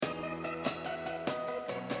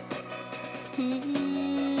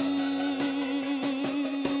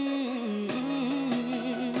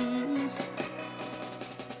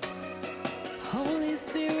Holy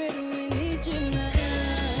Spirit, we need you now.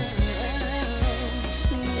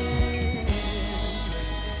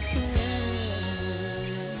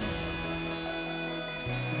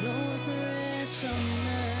 Blow fresh on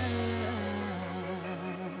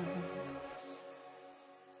us.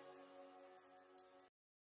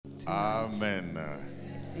 Amen.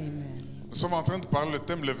 Amen. Nous sommes en train de parler le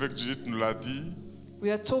thème, l'évêque Judith nous l'a dit.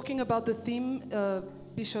 We are talking about the theme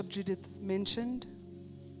Bishop Judith mentioned,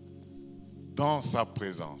 Dans sa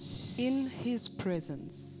présence. in his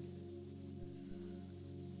presence.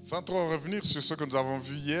 Sans trop revenir sur ce que nous avons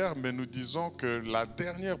vu hier, mais nous disons que la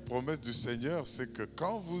dernière promesse du Seigneur, c'est que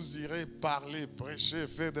quand vous irez parler, prêcher,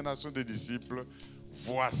 faire des nations des disciples,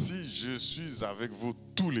 voici, je suis avec vous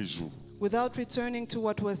tous les jours. Without returning to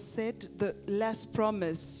what was said, the last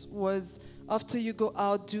promise was, after you go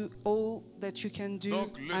out, do all that you can do.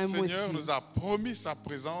 Donc le I'm with Seigneur you. nous a promis sa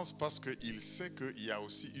présence parce qu'il sait qu'il y a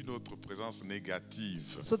aussi une autre présence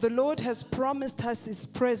négative. So the Lord has promised us his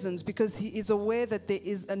presence because he is aware that there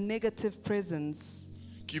is a negative presence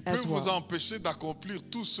Qui peut as vous well, empêcher d'accomplir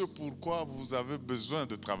tout ce pourquoi vous avez besoin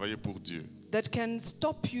de travailler pour Dieu. that can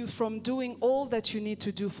stop you from doing all that you need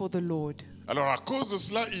to do for the Lord. Alors à cause de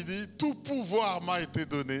cela, il dit, tout pouvoir m'a été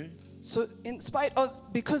donné. So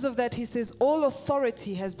because of that, he says, all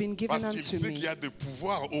authority has been given Parce qu'il unto sait me. qu'il y a des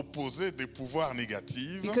pouvoirs opposés, des pouvoirs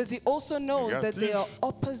négatifs. Because he also knows that there are Négatif.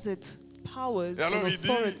 opposite powers Et alors and il dit,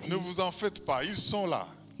 authorities. ne vous en faites pas, ils sont là.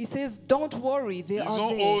 He says, don't worry, they Ils are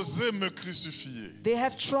ont there. osé me crucifier. They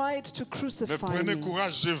have tried to Mais crucify prenez me.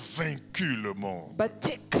 courage, j'ai vaincu le monde. But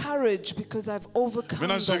take courage because I've overcome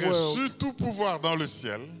Maintenant, j'ai the reçu world. tout pouvoir dans le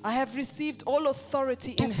ciel, I have received all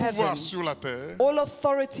authority tout in heaven, pouvoir sur la terre, all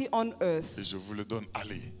authority on earth, et je vous le donne,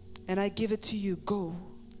 allez. and I give it to you. Go.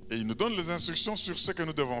 Et il nous donne les instructions sur ce que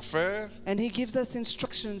nous devons faire. And he gives us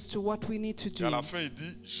instructions to what we need to Et à do. la fin, il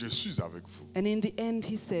dit, je suis avec vous. And in the end,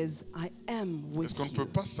 he says, I am Est-ce with qu'on ne peut you.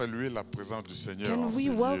 pas saluer la présence du Seigneur en Can ces we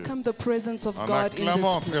lieux? welcome the presence of En God in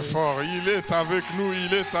acclamant this très place? fort, il est avec nous,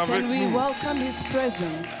 il est avec Can we nous. welcome his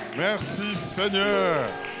presence? Merci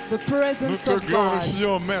Seigneur. The Nous presence te of God.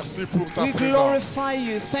 glorifions. Merci pour ta We présence. glorify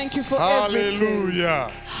you. Thank you for everything.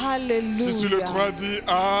 Alléluia. Hallelujah. Si tu le crois, dis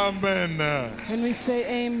Amen. And we say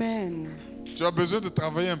amen. Tu as besoin de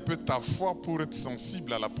travailler un peu ta foi pour être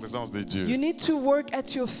sensible à la présence de Dieu. You need to work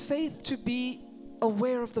at your faith to be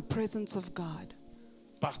aware of the presence of God.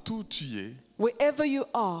 Partout où tu es, Wherever you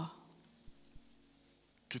are,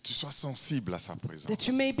 que tu sois sensible à sa présence. that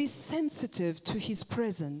you may be sensitive to his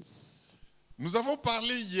presence. Nous avons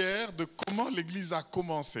parlé hier de comment l'Église a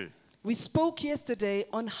commencé. We spoke yesterday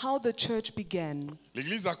on how the church began.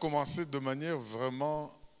 L'Église a commencé de manière vraiment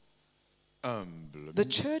humble. The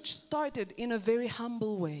church started in a very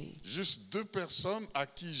humble way. Juste deux personnes à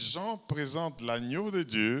qui Jean présente l'agneau de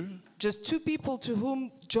Dieu, Just two people to whom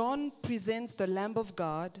John presents the Lamb of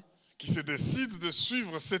God, qui se décident de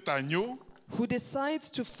suivre cet agneau. who decides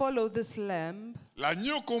to follow this lamb.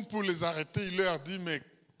 L'agneau, comme pour les arrêter, il leur dit, mais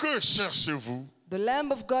que cherchez-vous? The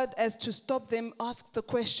Lamb of God, as to stop them, asks the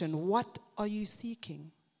question, what are you seeking?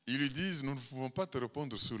 Ils lui disent, nous ne pouvons pas te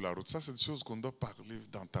répondre sur la route. Ça, c'est des choses qu'on doit parler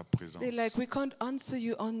dans ta présence. They're like, we can't answer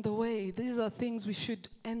you on the way. These are things we should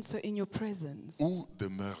answer in your presence. Où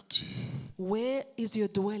demeures-tu? Where is your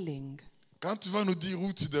dwelling? Quand tu vas nous dire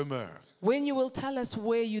où tu demeures, When you will tell us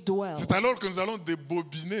where you dwell, c'est alors que nous allons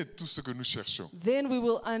débobiner tout ce que nous cherchons. then we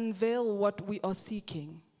will unveil what we are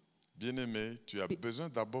seeking. Bien-aimé, tu as besoin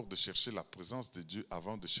d'abord de chercher la présence de Dieu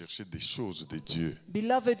avant de chercher des choses de Dieu.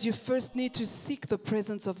 Beloved, you first need to seek the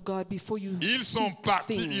presence of God before you Ils sont seek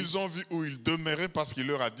partis, things. ils ont vu où il demeurait parce qu'il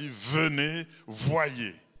leur a dit, venez,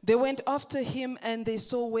 voyez. They went after him and they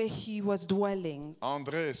saw where he was dwelling.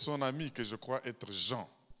 André et son ami, que je crois être Jean,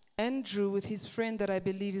 Andrew, with his friend that I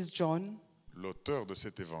believe is John, l'auteur de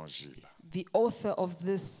cet évangile, the author of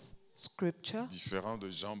this scripture, différent de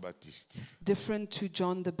Jean-Baptiste. different to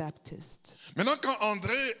John the Baptist. Maintenant, quand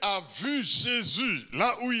André a vu Jésus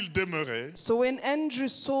là où il demeurait, So when Andrew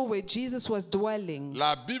saw where Jesus was dwelling,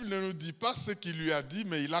 la Bible ne nous dit pas ce qu'il lui a dit,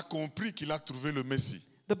 mais il a compris qu'il a trouvé le Messie.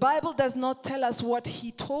 the Bible does not tell us what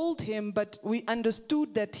he told him, but we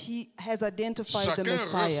understood that he has identified the Chacun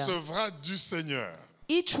Messiah. recevra du Seigneur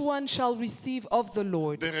Each one shall receive of the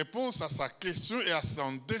Lord des réponses à sa question et à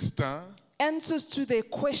son destin answers to their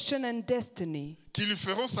question and destiny qui lui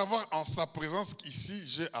feront savoir en sa présence qu'ici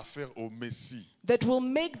j'ai affaire au Messie. that will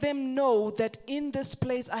make them know that in this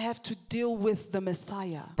place I have to deal with the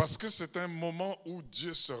Messiah. Parce que c'est un moment où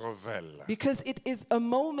Dieu se révèle. Because it is a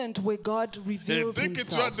moment where God Et reveals dès que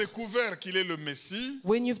tu as himself. découvert qu'il est le Messie,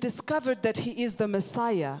 When you've discovered that he is the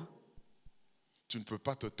Messiah, tu ne peux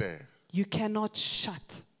pas te taire. you cannot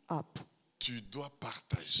shut up. Tu dois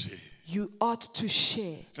partager. You ought to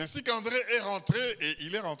share. C'est ainsi qu'André est rentré et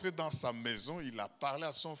il est rentré dans sa maison. Il a parlé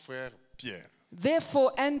à son frère Pierre.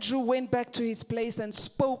 Therefore, Andrew went back to his place and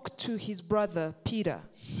spoke to his brother Peter.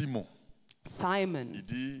 Simon, Simon, il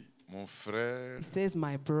dit, mon frère, he says,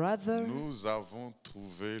 my brother, nous avons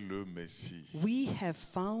trouvé le Messie. we have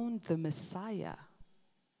found the Messiah.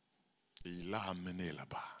 Et il l'a amené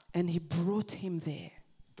là-bas, And he brought him there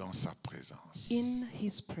dans sa présence. in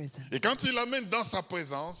his presence. Et quand il l'amène dans sa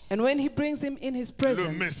présence, And when he brings him in his le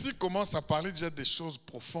presence, Messie commence à parler déjà des choses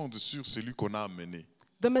profondes sur celui qu'on a amené.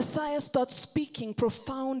 the Messiah starts speaking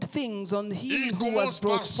profound things on him Il who was commence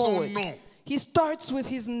brought par son forward. nom. He starts with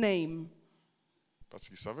his name Parce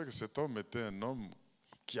qu'il savait que cet homme était un homme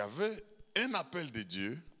qui avait un appel de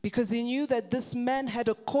Dieu, because he knew that this man had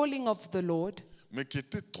a calling of the Lord, mais qui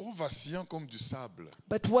était trop vacillant comme du sable.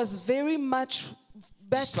 but was very much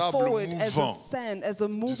back sable forward as a mouvant. sand, as a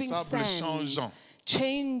Du moving sable sand, changeant.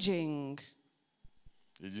 changing.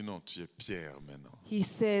 Il dit non, tu es Pierre maintenant. He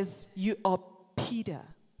says, you are Peter.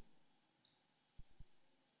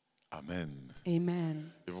 Amen.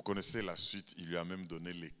 Amen. Et vous connaissez la suite, il lui a même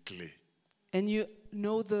donné les clés. And you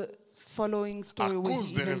know the following À story where cause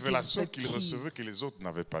he des even gives révélations the qu'il recevait que keys. les autres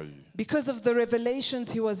n'avaient pas eues. Because of the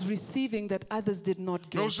revelations he was receiving that others did not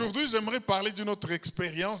Mais get. aujourd'hui, j'aimerais parler d'une autre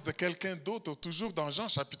expérience de quelqu'un d'autre, toujours dans Jean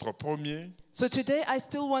chapitre 1er. So today I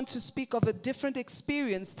still want to speak of a different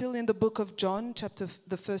experience, still in the book of John,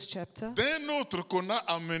 the first chapter, D'un autre qu'on a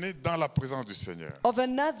amené dans la présence du Seigneur. of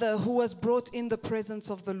another who was brought in the presence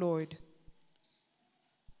of the Lord.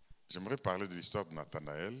 J'aimerais parler de l'histoire de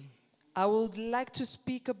Nathanaël. I would like to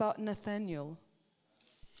speak about Nathanael. Vous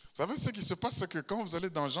savez ce qui se passe, c'est que quand vous allez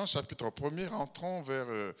dans Jean chapitre 1er, rentrons vers,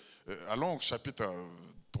 allons au chapitre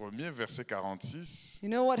 1er, verset 46. You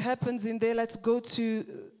know what happens in there? Let's go to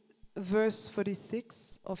verse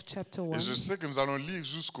 46 of chapter 1. Et je sais que nous allons lire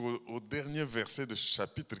jusqu'au dernier verset de ce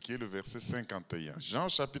chapitre qui est le verset 51. Jean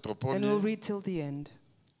chapitre And we'll 1er, read till the end.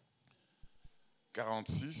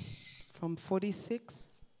 46 From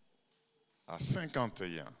 46 à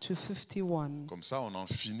 51. to 51. Comme ça, on en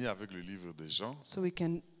finit avec le livre de Jean So we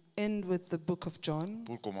can end with the book of John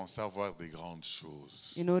pour commencer à voir des grandes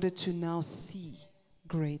choses. in order to now see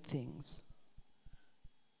great things.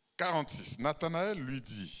 46. Nathanaël lui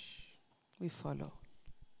dit. We follow.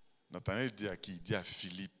 Nathanaël dit à qui? Il dit à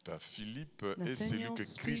Philippe. Philippe est Nathanael celui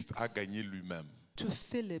que Christ speaks a gagné lui-même. To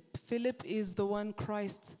Philip. Philip is the one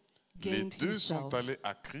Christ Les gained deux sont himself. allés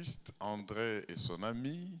à Christ, André et son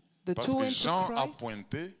ami, The parce two que went to Jean a Christ.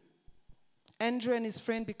 pointé, Andrew and his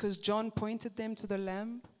friend, because John pointed them to the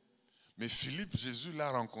lamb. mais Philippe, Jésus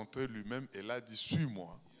l'a rencontré lui-même et l'a dit,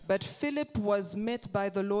 suis-moi. But Philip was met by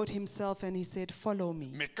the Lord himself and he said, follow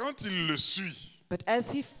me. Mais quand il le suit, But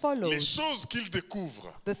as he les follows, choses qu'il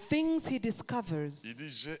découvre, the things he il discovers,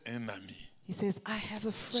 dit, j'ai un ami. he says, I have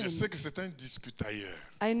a Je sais friend. que c'est un discutailleur,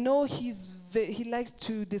 I know he likes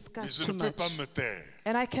to mais discuss je too ne peux much. pas me taire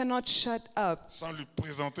And I cannot shut up sans lui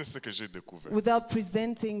présenter ce que j'ai découvert. without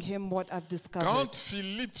presenting him what I've discovered. Quand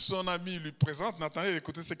Philippe, son ami, lui présente, Nathanaël,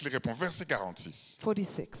 écoutez ce qu'il répond. Verset 46.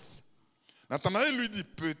 46. Nathanaël lui dit,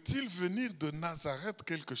 peut-il venir de Nazareth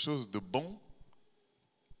quelque chose de bon?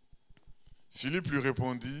 Philippe lui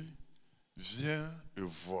répondit, viens et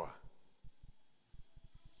vois.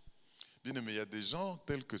 Bien aimé, il y a des gens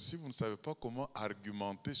tels que si vous ne savez pas comment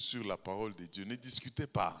argumenter sur la parole de Dieu, ne discutez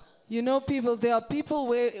pas. You know, people, there are people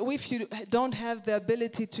where if you don't have the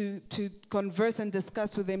ability to converse and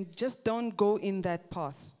discuss with them, just don't go in that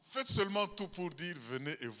path. Faites seulement tout pour dire,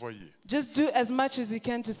 venez et voyez. Just do as much as you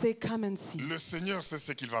can to say, come and see. Le Seigneur sait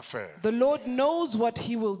ce qu'il va faire. The Lord knows what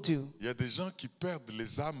he will do. Il y a des gens qui perdent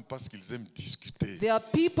les âmes parce qu'ils aiment discuter. There are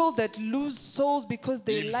people that lose souls because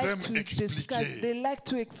they Ils like aiment to expliquer. discuss. They like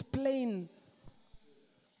to explain.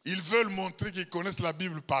 Ils veulent montrer qu'ils connaissent la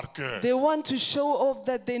Bible par cœur. They want to show off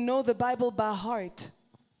that they know the Bible by heart.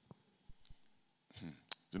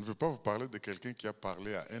 Je ne veux pas vous parler de quelqu'un qui a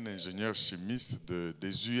parlé à un ingénieur chimiste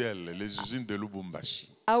des UL, les usines de Lubumbashi.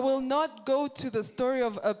 I will not go to the story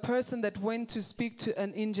of a person that went to speak to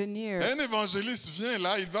an engineer. Un évangéliste vient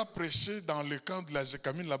là, il va prêcher dans le camp de la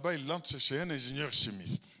Gécamine, là-bas, il entre chez un ingénieur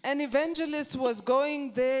chimiste. An evangelist was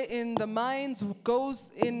going there in the mines,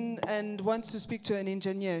 goes in and wants to speak to an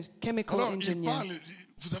engineer, chemical Alors, il engineer. parle,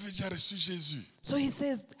 vous avez déjà reçu Jésus. So he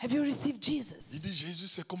says, have you received Il Jesus? dit, Jésus,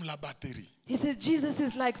 c'est comme la batterie. He says, Jesus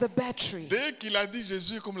is like the battery. Dès qu'il a dit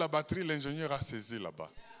Jésus est comme la batterie, l'ingénieur a saisi là-bas.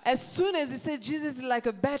 As soon as he said Jesus is like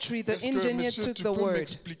a battery, the Est-ce que, engineer monsieur, took tu the peux word.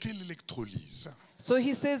 m'expliquer l'électrolyse? So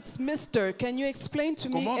he says, Mister, can you explain to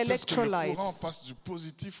me Comment est-ce que le courant electrolytes? passe du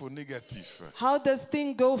positif au négatif? How does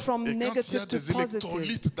thing go from Et quand il y a negative to des positive?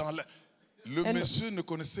 électrolytes dans le And monsieur ne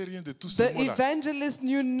connaissait rien de tous ces The mots-là. evangelist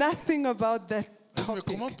knew nothing about that Mais topic.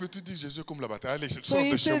 comment peux-tu dire Jésus est comme la batterie? Allez, So sors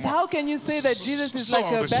he de chez says, moi. how can you say that Jesus is Sors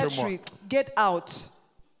like a de chez moi. battery? Get out.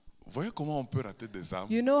 Vous voyez comment on peut rater des âmes?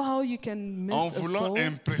 You know how you can En miss a voulant soul?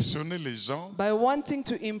 impressionner les gens, By wanting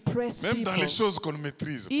to impress même dans people, les choses qu'on ne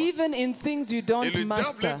maîtrise pas. even in things you Et don't le diable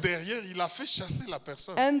master. est derrière, il a fait chasser la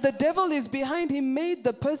personne. And the devil is behind him, made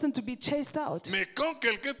the person to be chased out. Mais quand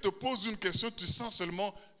quelqu'un te pose une question, tu sens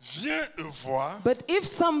seulement, viens et vois. But if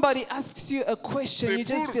somebody asks you a question, C'est you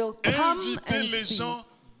just feel, pour come inviter and les see. gens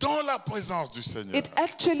dans la présence du Seigneur. It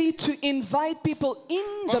actually to invite people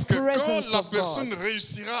in Parce the que quand presence la of personne God.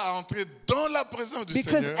 réussira à entrer dans la présence du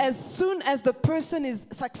Because Seigneur, as soon as the person is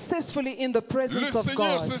successfully in the le presence of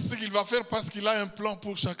Seigneur God, sait ce qu'il va faire parce qu'il a un plan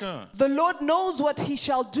pour chacun. the Lord knows what he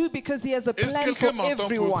shall do because he has a Est-ce que plan quelqu'un for m'entend pour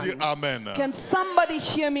dire everyone. Amen? Can somebody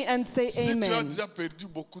hear me and say Si tu as amen? déjà perdu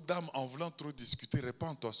beaucoup d'âmes en voulant trop discuter,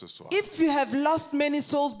 répands-toi ce soir. If you have lost many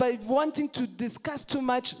souls by wanting to discuss too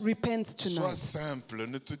much, repent Sois tonight. simple,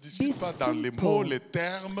 ne te Be dispute pas dans les simple. mots, les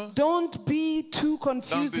termes. Don't be too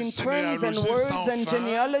confused Dans des in terms and généalogies words sans and fin.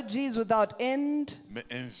 genealogies without end, Mais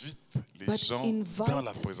invite les but gens dans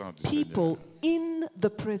la invite présence du people Seigneur. in the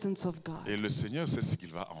presence of God. Et le Seigneur sait ce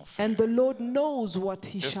qu'il va en faire. And the Lord knows what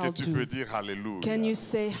he Est-ce que shall tu do. peux dire Alléluia? Can you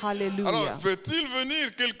say Alors, hallelujah? veut-il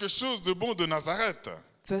venir quelque chose de bon de Nazareth?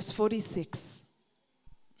 Verse 46.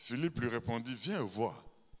 Philippe lui répondit, viens voir.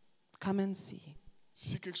 Come and see.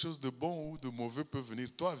 Si quelque chose de bon ou de mauvais peut venir,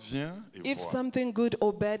 toi viens et If vois. something good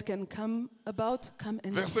or bad can come about, come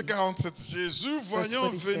and Verset see. 47, Jésus, voyant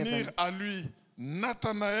 47. venir à lui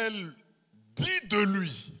Nathanaël, dit de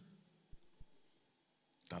lui.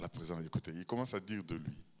 Dans la présence, écoutez, il commence à dire de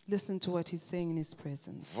lui. Listen to what he's saying in his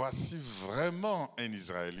presence. Voici vraiment un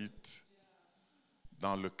Israélite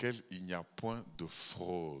dans lequel il n'y a point de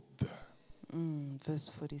fraude. Verse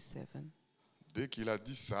 47. Dès qu'il a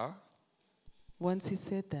dit ça, Once he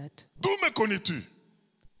said that, d'où me connais-tu?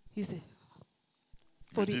 he said,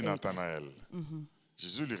 Lui dit 48. Nathanaël.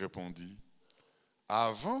 Jésus lui répondit,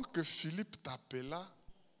 avant que Philippe t'appelât,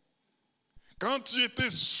 quand tu étais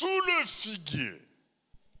sous le figuier,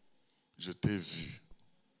 je t'ai vu.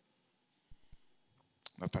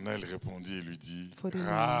 Nathanaël répondit et lui dit, 49.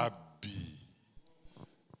 Rabbi,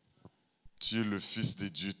 tu es le Fils de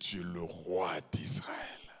Dieu, tu es le roi d'Israël.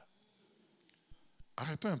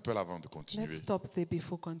 Arrêtons un peu avant de continuer. Let's stop there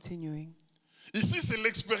before continuing. Ici, c'est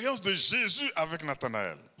l'expérience de Jésus avec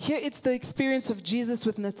Nathanaël. Here it's the experience of Jesus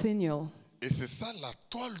with Nathanael. Et c'est ça la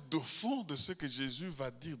toile de fond de ce que Jésus va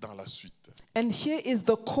dire dans la suite. And here is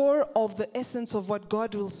the core of the essence of what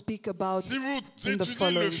God will speak about Si vous in the étudiez le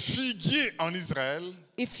following. figuier en Israël,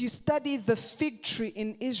 If you study the fig tree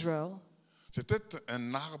in Israel, c'était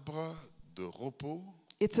un arbre de repos,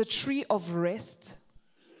 it's a tree of rest,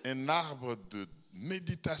 un arbre de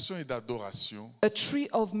méditation et d'adoration, a tree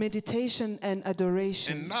of meditation and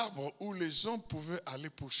adoration, un arbre où les gens pouvaient aller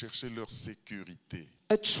pour chercher leur sécurité.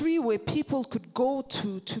 a tree where people could go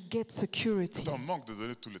to get security. On manque de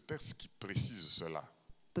donner tout le texte qui précise cela.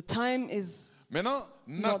 The time is Maintenant,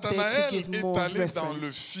 Not there to Nathanaël give est more allé dans reference.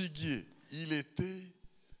 le figuier. Il était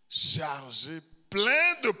chargé,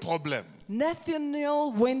 plein de problèmes,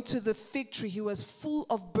 Nathanael went to the fig tree. He was full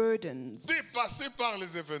of burdens, dépassé par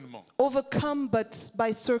les événements. overcome but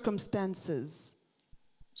by circumstances.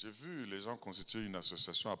 J'ai vu les gens constituer une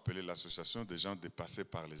association appelée l'association des gens dépassés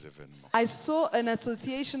par les événements. I saw an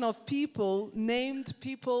association of people named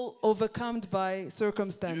people overcome by Ils disent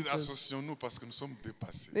circumstances. associons-nous parce que nous sommes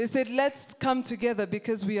dépassés. They said, let's come together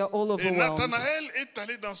because we are all Et overwhelmed. Nathanaël est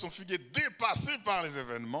allé dans son figuier dépassé par les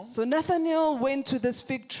événements. So Nathanael went to this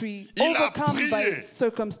fig tree, Il a overcome by prié.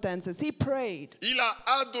 circumstances. He prayed. Il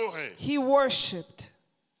a adoré. He worshipped.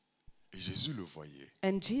 Et Jésus le voyait.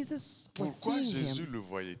 And Jesus was Pourquoi seeing Jésus him. le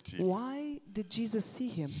voyait-il? Why did Jesus see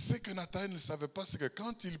him? Ce que Nathanaël ne savait pas, c'est que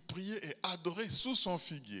quand il priait et adorait sous son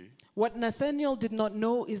figuier, What Nathanael did not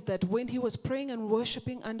know is that when he was praying and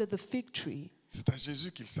worshiping under the fig tree, c'est à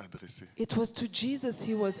Jésus qu'il s'adressait. it was to Jesus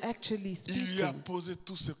he was actually Il lui a speaking. posé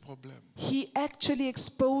tous ses problèmes. He actually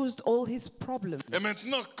exposed all his problems. Et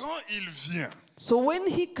maintenant, quand il vient, So when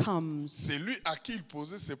he comes, c'est lui à qui il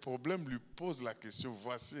posait ses problèmes, lui pose la question,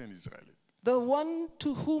 voici un Israélite, the one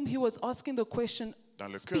to whom he was asking the question dans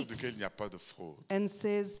le cœur duquel il speaks n'y a pas de fraude. and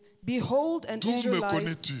says, "Behold an D'où me Israelite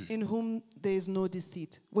connais-tu? in whom there is no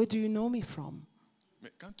deceit. Where do you know me from?" Mais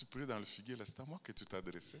quand tu priais dans le figuier, là, c'est à moi que tu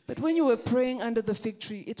t'adressais. But when you were praying under the fig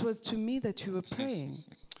tree, it was to me that you were praying.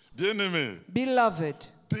 Bien-aimé, Beloved,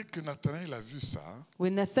 dès que Nathanaël a vu ça,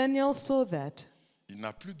 when Nathanael saw that, il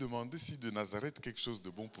n'a plus demandé si de Nazareth quelque chose de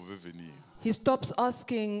bon pouvait venir. he stops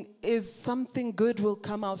asking, "Is something good will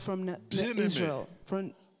come out from Bien-aimé, Israel?"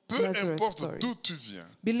 From Peu Nazareth, importe sorry. d'où tu viens.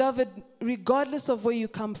 Beloved, regardless of where you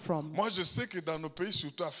come from, Moi, je sais que dans nos pays,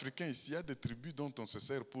 surtout africains, ici, il y a des tribus dont on se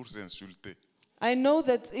sert pour s'insulter. I know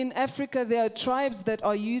that in Africa there are tribes that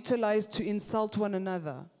are utilized to insult one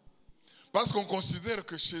another Parce qu'on considère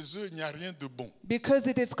que chez eux, il n'y a rien de bon. because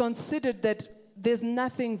it is considered that there's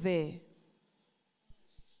nothing there.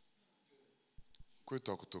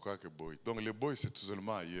 Donc les boys, c'est tout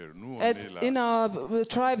seulement ailleurs. Nous, on In est là. our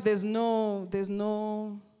tribe, there's no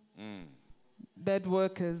bad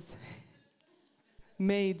workers,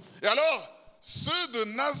 maids. Et alors, ceux de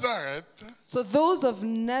Nazareth So those of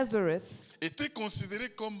Nazareth étaient considérés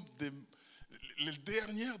comme les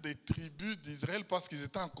dernières des tribus d'Israël parce qu'ils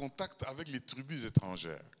étaient en contact avec les tribus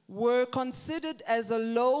étrangères. were considered as a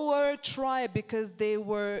lower tribe because they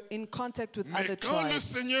were in contact with Mais other quand le tribes.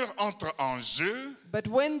 Seigneur entre en jeu, But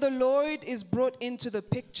when the Lord is brought into the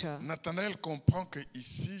picture, Nathanaël comprend que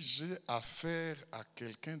ici j'ai affaire à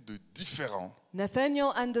quelqu'un de différent.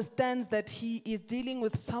 Nathanael understands that he is dealing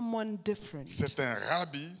with someone different. C'est un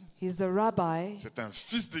rabbi, He's a rabbi, c'est un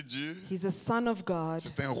fils de Dieu, he's a son of God,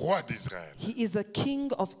 c'est un roi d'Israël. he is a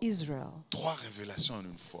king of Israel. 3 révélations en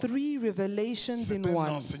une fois. 3 revelations C'est in un one.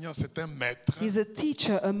 enseignant, c'est un maître. He's a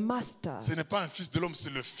teacher, a master. Ce n'est pas un fils de l'homme,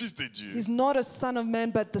 c'est le fils de Dieu. He's not a son of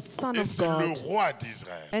man, but the son Et of c'est le God. roi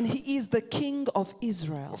d'Israël. And he is the king of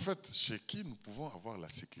Israel. En fait, chez qui nous pouvons avoir la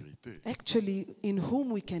sécurité. Actually, in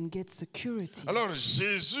whom we can get security. Alors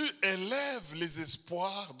Jésus élève les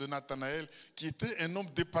espoirs de Nathanaël, qui était un homme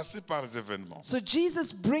dépassé par les événements. So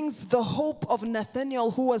Jesus brings the hope of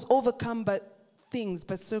Nathanael, who was overcome by things,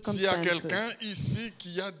 by S'il y a circumstances. quelqu'un ici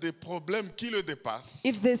qui a des problèmes qui le dépassent,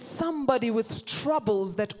 If there's somebody with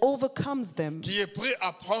troubles that overcomes them, qui est prêt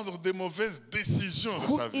à prendre des mauvaises décisions de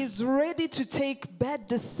who sa vie, is ready to take bad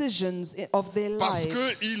decisions of their parce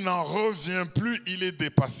life, qu'il n'en revient plus, il est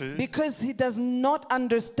dépassé, because he does not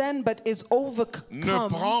understand but is ne overcome,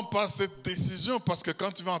 prends pas cette décision, parce que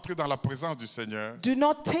quand tu vas entrer dans la présence du Seigneur, do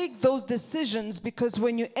not take those decisions, because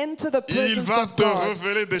when you enter the il presence va of te God,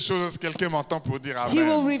 révéler des choses. Est-ce que quelqu'un m'entend pour dire he will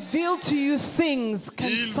Amen? reveal to you things. Can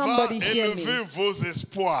Il va somebody hear me? élever vos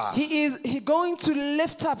espoirs, He going to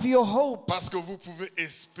lift up your parce que hopes, vous pouvez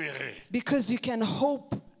espérer, because you can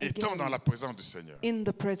hope étant dans again la présence du Seigneur. in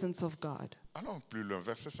the presence of God. Allons plus loin,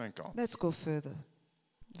 verset 50. Let's go further.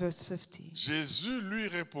 Verse 50. Jésus lui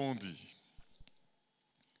répondit,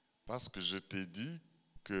 parce que je t'ai dit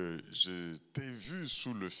que je t'ai vu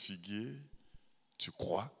sous le figuier, tu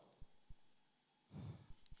crois?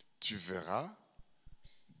 Tu verras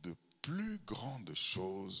de plus grandes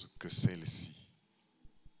choses que celles-ci.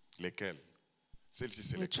 Lesquelles? Celles-ci,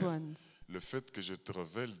 c'est Which lesquelles? ones? Le fait que je te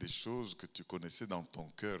révèle des choses que tu connaissais dans ton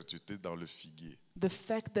cœur, tu étais dans le figuier. The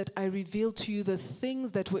fact that I revealed to you the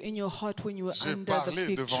things that were in your heart when you were J'ai under the parlé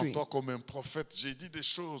fig devant tree. toi comme un prophète. J'ai dit des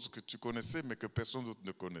choses que tu connaissais, mais que personne d'autre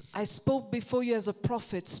ne connaissait. I spoke before you as a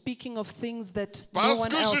prophet, speaking of things that no Parce one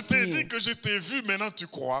que je else t'ai knew. dit que je t'ai vu, maintenant tu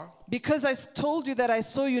crois. Because I told you that I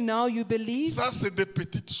saw you, now you believe. Ça, c'est des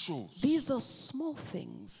petites choses. These are small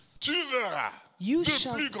things. Tu verras You de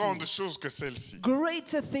shall plus see grandes choses que celles-ci.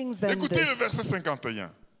 greater things than Écoutez le this. verset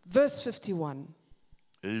 51. Verse 51.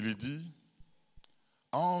 Et il lui dit,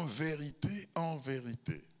 en vérité,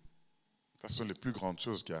 ce sont les plus grandes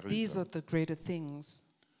choses qui These are arrivent. the greater things.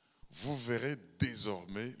 Vous verrez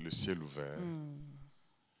désormais le ciel ouvert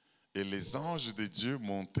et les anges de Dieu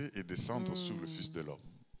monter et descendre sur le Fils de l'homme.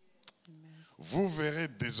 Vous verrez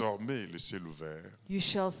désormais le ciel ouvert You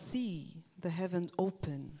shall see the heaven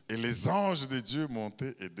open et les anges de Dieu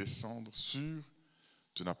monter et descendre sur...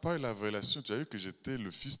 Tu n'as pas eu la révélation, tu as eu que j'étais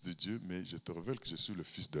le Fils de Dieu, mais je te révèle que je suis le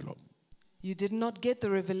Fils de l'homme. You did not get the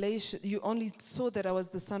revelation. You only saw that I was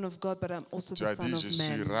the Son of God, but I'm also Tu the as Son dit, of je suis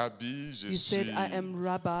Man. Rabbi, je You suis said, I am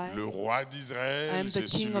Rabbi, le roi I d'Israël, am the je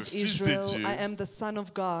suis King le of fils de Israel, Dieu. I am the Son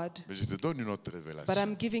of God. Mais je te donne une autre But révélation.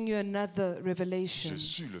 I'm giving you another Je revelation.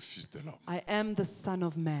 suis le fils de l'homme. I am the Son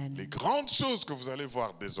of Man. Les grandes choses que vous allez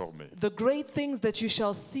voir désormais, The great things that you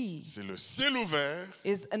shall see c'est le ciel ouvert.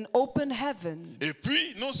 is an open heaven. Et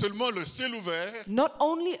puis, non seulement le ciel ouvert, Not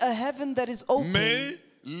only a heaven that is open, mais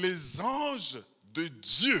les anges de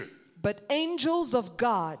Dieu but angels of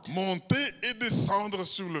God monter et descendre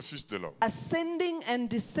sur le Fils de l'homme. ascending and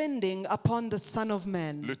descending upon the Son of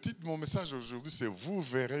Man. Le titre de mon message aujourd'hui, c'est « Vous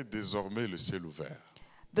verrez désormais le ciel ouvert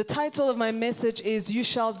The title of my message is You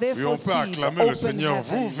shall ». Et therefore on see peut the acclamer le open Seigneur «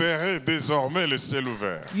 Vous heaven. verrez désormais le ciel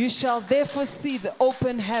ouvert You shall therefore see the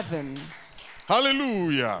open heavens. ».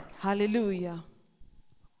 Alléluia. Hallelujah.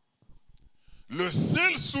 Le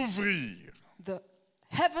ciel s'ouvrir, The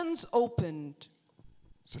heavens opened.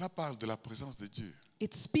 cela parle de la présence de Dieu.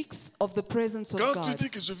 It speaks of the presence of Quand tu God. dis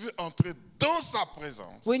que je veux entrer dans sa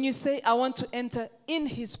présence, When you say, I want to enter in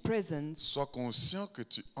His presence, sois conscient que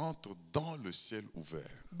tu entres dans le ciel ouvert.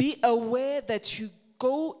 be aware that you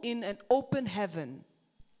go in an open heaven.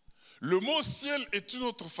 Le mot ciel est une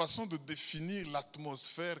autre façon de définir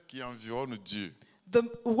l'atmosphère qui environne Dieu. The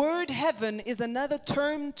word heaven is another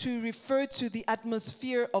term to refer to the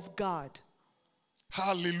atmosphere of God.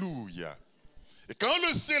 Alléluia. Et quand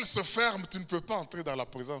le ciel se ferme, tu ne peux pas entrer dans la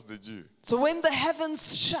présence de Dieu. So when the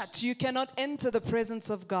heavens shut, you cannot enter the presence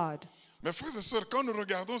of God. Mes frères et sœurs, quand nous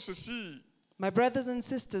regardons ceci, My brothers and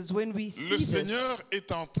sisters, when we see le Seigneur this,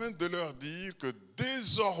 est en train de leur dire que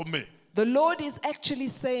désormais, the Lord is actually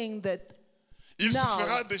saying that il se Now,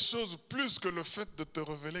 fera des choses plus que le fait de te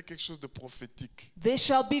révéler quelque chose de prophétique. there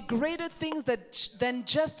shall be greater things than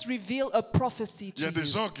just reveal a prophecy Il y to a des you.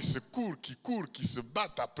 gens qui se courent, qui se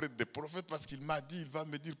battent après des prophètes parce qu'il m'a dit, il va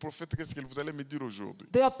me dire, prophète, qu'est-ce que vous allez me dire aujourd'hui?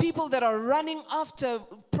 There are people that are running after,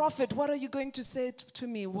 prophet, what are you going to say to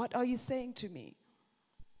me? What are you saying to me?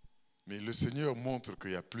 Mais le Seigneur montre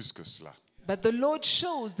qu'il y a plus que cela. But the Lord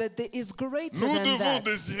shows that there is greater Nous than devons that.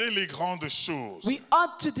 désirer les grandes choses. We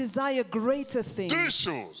ought to desire greater Deux things.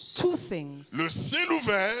 choses. Two things. Le ciel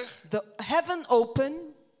ouvert, The heaven open,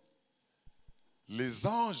 les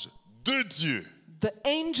anges de Dieu, the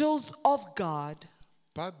angels of God,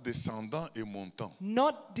 pas descendants et montants,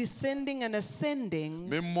 not descending and ascending,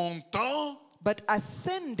 mais montants but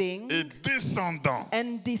ascending et descendants.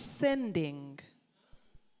 and descending.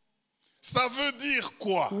 Ça veut dire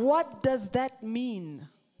quoi? What does that mean?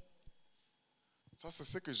 Ça, c'est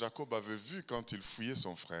ce que Jacob avait vu quand il fouillait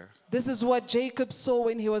son frère. This is what Jacob saw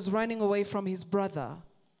when he was running away from his brother.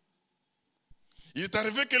 Il est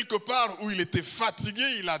arrivé quelque part où il était fatigué,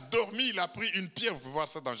 il a dormi, il a pris une pierre. Vous pouvez voir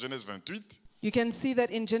ça dans Genèse 28. You can see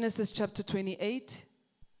that in Genesis chapter 28.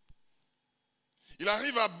 Il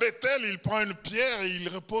arrive à Bethel, il prend une pierre et il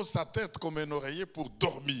repose sa tête comme un oreiller pour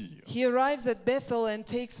dormir. He arrives at Bethel and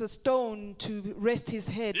takes a stone to rest his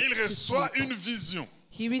head. Il to reçoit sleep. une vision,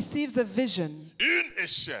 He receives a vision, une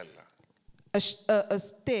échelle a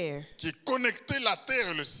stair qui connectait la terre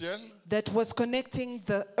et le ciel. that was connecting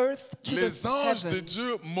the earth to Les the anges de heavens,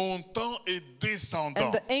 Dieu montant et and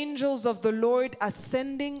descendant. the angels of the Lord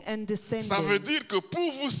ascending and Ça veut descending. dire que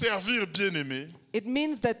pour vous servir, bien-aimés, It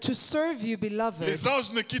means that to serve you, beloved, les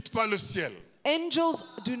anges ne quittent pas le ciel. angels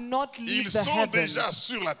do not leave Ils the sont déjà heavens.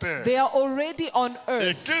 sur la terre. They are already on Et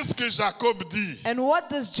earth. qu'est-ce que Jacob dit? And what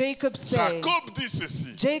does Jacob say? Jacob dit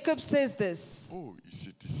ceci. Jacob says this. Oh,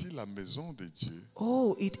 c'est ici la maison de Dieu.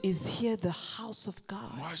 Oh, it is here the house of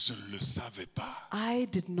God. Moi, je ne le savais pas. I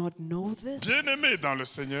did not know this. Bien-aimés dans le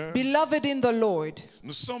Seigneur, Beloved in the Lord,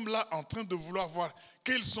 nous sommes là en train de vouloir voir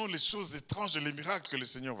quelles sont les choses étranges et les miracles que le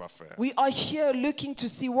Seigneur va faire. we are here looking to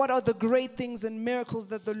see what are the great things and miracles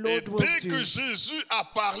that the Et Lord will dès do. que Jésus a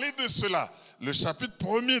parlé de cela, le chapitre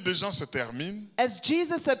 1er de Jean se termine. As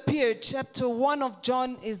Jesus appeared, chapter 1 of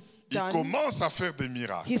John is Il done. commence à faire des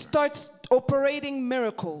miracles. He starts operating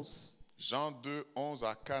miracles. Jean 2, 11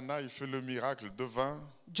 à Cana, il fait le miracle de vin.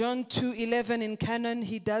 John 2:11 in Canaan,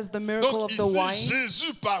 he does the miracle Donc of the wine. ici,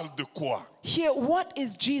 Jésus parle de quoi? Here, what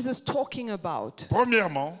is Jesus talking about?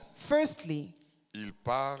 Premièrement, Firstly, il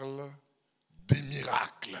parle des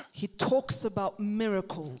miracles. miracles. He talks about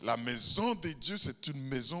miracles. La maison de Dieu, c'est une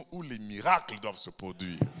maison où les miracles doivent se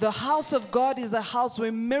produire. The house of God is a house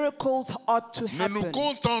where miracles ought to Ne nous happen.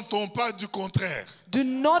 contentons pas du contraire. Do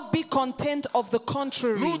not be content of the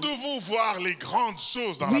contrary. Nous devons voir les grandes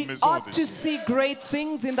choses dans la We maison ought de to Dieu. see great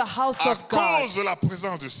things in the house À of God cause de la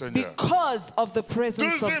présence du Seigneur. because of the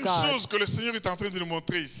presence of Deuxième God. chose que le Seigneur est en train de nous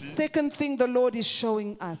montrer ici, Second thing the Lord is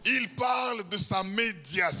showing us. il parle de sa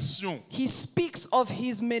médiation. He speaks of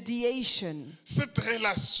his mediation. Cette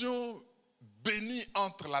relation bénie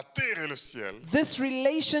entre la terre et le ciel, This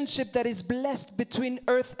relationship that is blessed between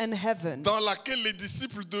earth and heaven, dans laquelle les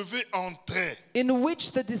disciples devaient entrer. in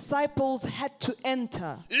which the disciples had to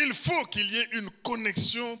enter. Il faut qu'il y ait une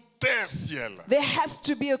connexion terre-ciel. There has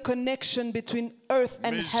to be a connection between earth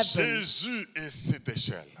and Mais heaven. Jésus est cette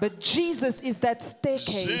échelle. But Jesus is that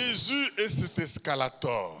staircase. Jésus est cet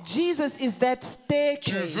escalator. Jesus is that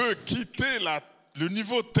Tu veux staircase. quitter le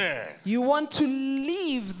niveau terre, You want to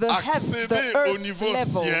leave the accéder au earth niveau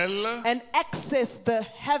level ciel. and access the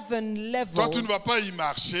heaven Toi, level. tu ne vas pas y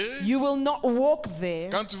marcher. You will not walk there.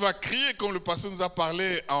 Quand tu vas crier, comme le pasteur nous a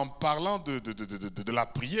parlé en parlant de la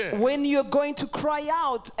prière, When you're going to cry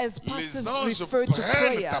out, as les pastors anges refer to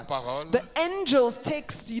prennent ta prayer, parole, the angels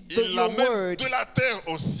takes ils your l'amènent word. de la terre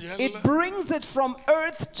au ciel It brings it from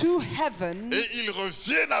earth to heaven et ils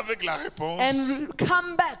reviennent avec la réponse and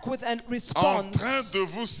come back with a en train response de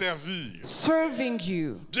vous servir. serving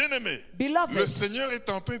you. Bien-aimé, Beloved. le Seigneur est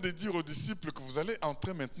en train de dire aux disciples que vous allez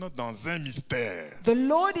entrer maintenant dans un mystère. The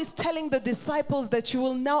Lord is telling the disciples that you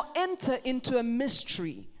will now enter into a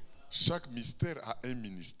mystery. Chaque mystère a un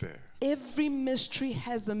ministère Every mystery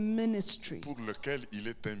has a ministry pour lequel il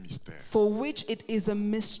est un mystère. for which it is a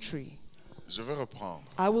mystery. Je vais reprendre.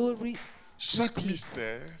 I will read. Chaque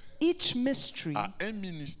mystère Each mystery a un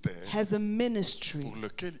ministère has a ministry pour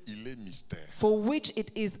lequel il est mystère. for which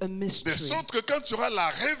it is a De mystery. sorte que quand tu auras la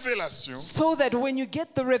révélation, So that when you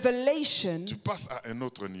get the revelation, tu passes à un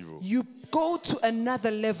autre niveau. you go to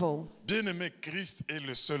another level. Bien-aimé, Christ est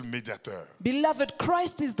le seul médiateur. Beloved,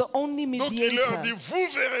 Christ is the only Donc il leur dit, mediator. vous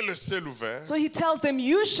verrez le ciel ouvert. So he tells them,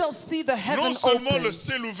 you shall see the heaven Non seulement open. le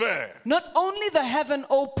ciel ouvert, Not only the heaven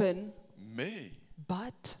open, mais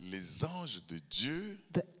but les anges de Dieu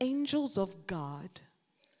the angels of God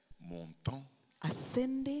montant et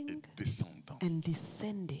ascending descendant and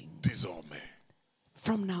descending désormais.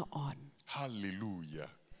 from now on. Alléluia.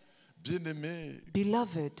 Bien-aimé,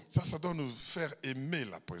 Beloved, ça doit nous faire aimer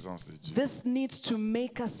la présence de Dieu. this needs to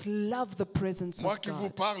make us love the presence Moi of qui vous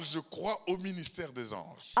God. parle, je crois au ministère des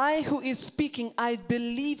anges. I who is speaking, I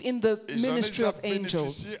believe in the Et j'en ai ministry déjà of angels.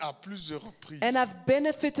 bénéficié à plusieurs reprises And I've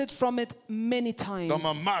benefited from it many times dans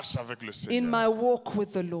ma marche avec le in my Seigneur. walk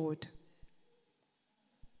with the Lord.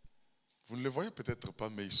 Vous ne les voyez peut-être pas,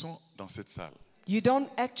 mais ils sont dans cette salle. You don't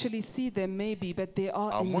actually see them maybe, but they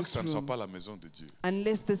are À in moins que this ça ne soit room. pas la maison de Dieu.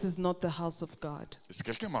 Unless this is not the house of God. Est-ce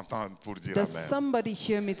que quelqu'un m'entend pour dire Does Amen? somebody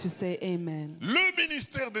hear me to say amen? Le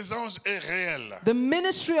ministère des anges est réel. The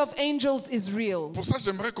ministry of angels is real. Pour ça,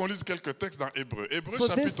 j'aimerais qu'on lise quelques textes dans Hébreu. Hébreu For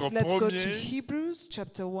this, chapitre let's go to 1er, Hebrews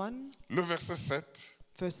chapter 1, le verset 7.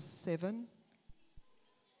 verse 7.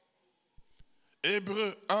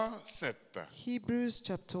 Hébreu 1, 7. Hebrews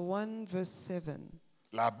chapter 1, verse 7.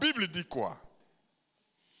 La Bible dit quoi?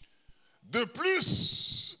 De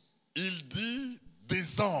plus, il dit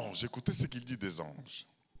des anges. Écoutez ce qu'il dit des anges.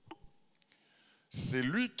 C'est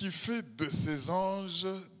lui qui fait de ses anges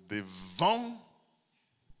des vents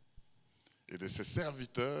et de ses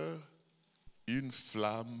serviteurs une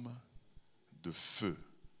flamme de feu.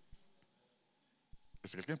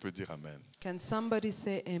 Est-ce que quelqu'un peut dire Amen? Can somebody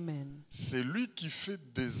say amen? C'est lui qui fait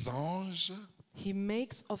des anges. He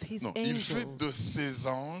makes of his Non, il fait de angels. ses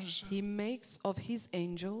anges He makes of his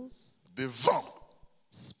angels des vents.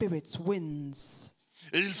 spirits, winds,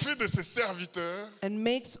 Et il fait de ses serviteurs and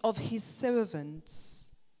makes of his servants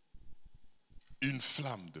une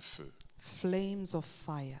flamme de feu. flames of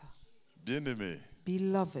fire. Bien-aimés,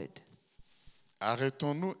 Beloved,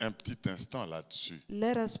 arrêtons-nous un petit instant là-dessus.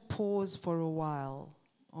 let us pause for a while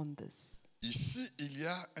on this. Ici, il y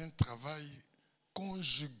a un travail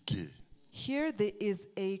conjugué. Here there is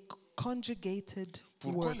a conjugated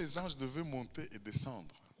Pourquoi word. les anges devaient monter et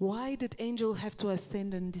descendre? Why did angel have to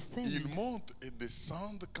ascend and descend? Ils montent et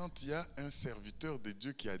descendent quand il y a un serviteur de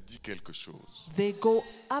Dieu qui a dit quelque chose. They go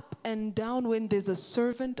up and down when there's a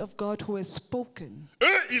servant of God who has spoken.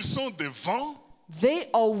 Eux, ils sont des vents. They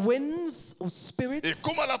are winds or Et spirits.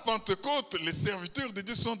 comme à la Pentecôte, les serviteurs de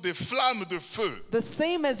Dieu sont des flammes de feu. The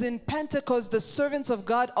same as in Pentecost, the servants of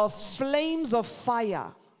God are flames of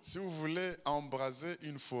fire. Si vous voulez embraser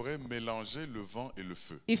une forêt, mélangez le vent et le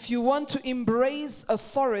feu. If you want to embrace a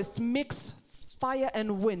forest, mix fire and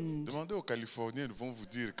wind. Demandez aux Californiens, ils vont vous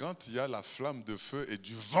dire, quand il y a la flamme de feu et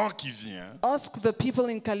du vent qui vient, Ask the people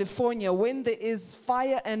in California, when there is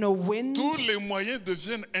fire and a wind, tous les moyens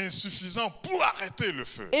deviennent insuffisants pour arrêter le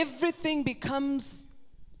feu. everything becomes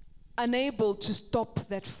unable to stop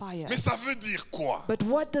that fire. Mais ça veut dire quoi? But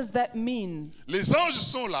what does that mean? Les anges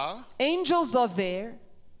sont là, Angels are there.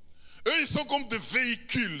 eux ils sont comme des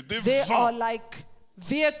véhicules, des They are vents. like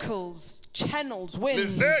vehicles, channels, winds,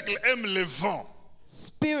 Les aigles aiment les vents.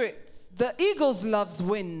 spirits. The eagles loves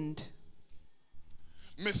wind.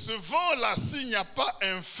 Mais ce vent-là, s'il n'y a pas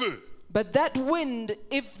un feu, But that wind,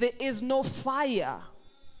 if there is no fire,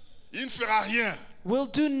 il ne fera rien. will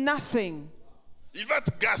do nothing. Il va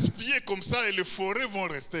être gaspillé comme ça et les forêts vont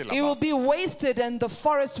rester It will là-bas. be wasted and the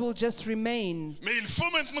forest will just remain. Mais il faut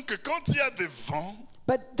maintenant que quand il y a des vents,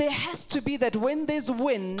 But there has to be that when there's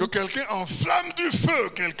wind, que quelqu'un enflamme du feu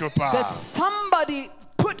quelque part. that somebody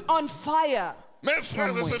put on fire. Mes frères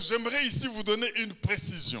et somewhere. sœurs, j'aimerais ici vous donner une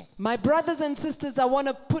précision. My brothers and sisters, I want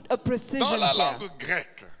to put a Dans precision la here. langue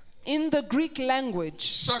grecque, In the Greek language,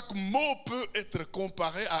 chaque mot peut être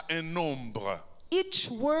comparé à un nombre. each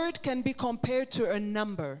word can be compared to a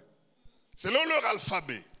number. Selon leur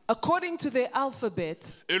alphabet. According to the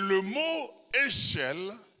alphabet, Et le mot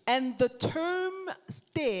échelle and the term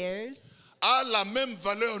stairs a la même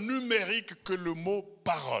valeur numérique que le mot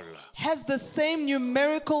parole. has the same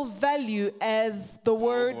numerical value as the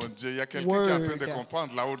word Oh mon Dieu, il y a quelqu'un qui est en train de word.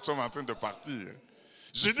 comprendre là où nous sommes en train de partir.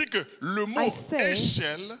 Je dis que le mot I say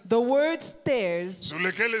échelle, the word stairs, sur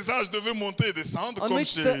lequel les anges devaient monter et descendre, on comme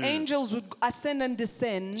which the angels would ascend and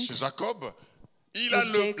descend, chez Jacob, il a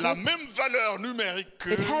With Jacob, la même valeur numérique que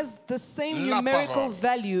it has the same la numerical parole.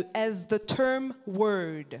 value as the term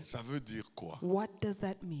word. Ça veut dire quoi? What does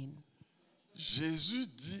that mean? Jésus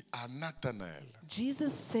dit à Nathanaël, Jesus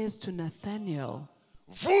says to Nathanael,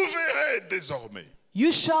 vous verrez désormais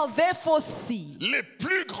you shall therefore see les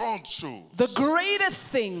plus grandes choses. the greater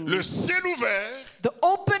things, Le ciel ouvert, the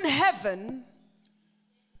open heaven,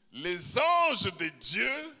 les anges de Dieu,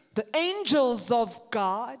 the angels of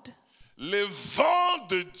God, les vents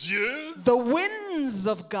de Dieu, the winds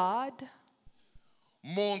of God,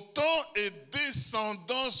 montant et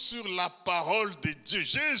descendant sur la parole de Dieu.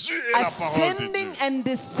 Jésus est la parole de ascending Dieu. and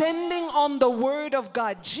descending on the word of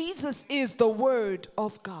God. Jesus is the word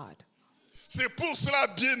of God. C'est pour cela,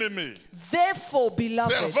 bien-aimés, Therefore,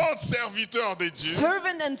 beloved, servantes, serviteurs de Dieu,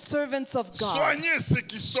 servant and servants of God, soignez ce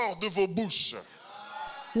qui sort de vos bouches.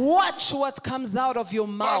 watch what comes out of your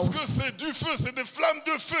Parce mouth. que c'est du feu, c'est des flammes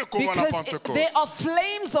de feu comme à la Because Pentecôte. they are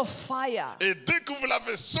flames of fire. Et dès que vous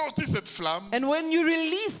l'avez sorti, cette flamme, And when you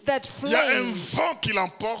release that il y a un flame, vent qui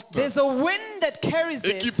l'emporte there's a wind that carries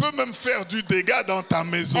et qui it. peut même faire du dégât dans ta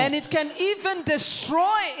maison. And it can even destroy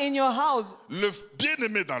in your house. Le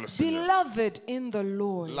bien-aimé dans le Seigneur. Beloved in the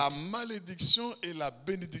Lord. La malédiction et la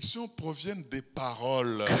bénédiction proviennent des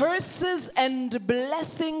paroles. Curses and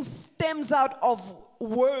blessings stems out of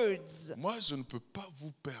words. Moi, je ne peux pas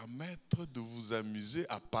vous permettre de vous amuser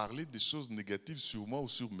à parler des choses négatives sur moi ou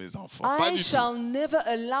sur mes enfants. Pas I du shall never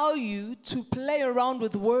allow you to play around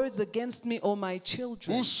with words against me or my tout.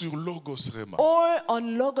 children. Ou sur Logos Rema. Or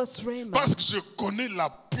on Logos Rhema. Parce que je connais la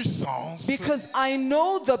puissance Because I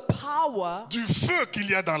know the power du feu qu'il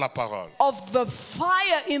y a dans la parole. of the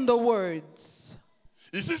fire in the words.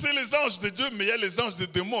 Ici, c'est les anges de Dieu, mais il y a les anges des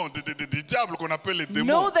démons, des diables qu'on appelle les démons.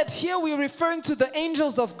 Know that here we're referring to the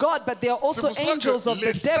angels of God, but there are C'est also pour cela angels que of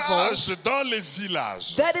les the devil. sages dans les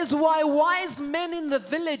villages, That is why wise men in the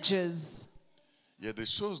villages, il y a des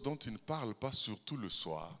choses dont ils ne parlent pas, surtout le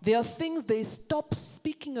soir. there are things they stop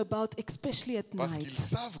speaking about, especially at Parce qu'ils night.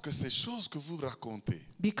 savent que ces choses que vous racontez,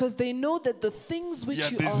 Because they know that the things il which y a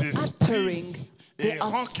you des are uttering, esprits there are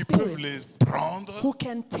errants qui peuvent les spirits prendre who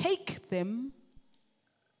can take them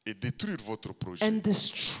et détruire votre projet. and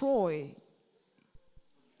destroy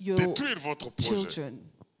your Détruire votre projet. children,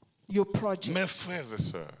 your Mes projects. frères et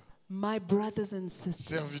sœurs, My brothers and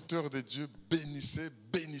sisters, serviteurs de Dieu, bénissez,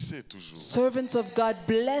 bénissez toujours. servants of God,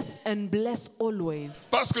 bless and bless always.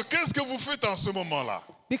 Parce que qu'est-ce que vous faites en ce moment-là?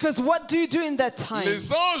 Because what do you do in that time?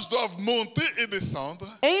 Les anges doivent monter et descendre,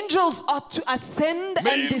 Angels are to ascend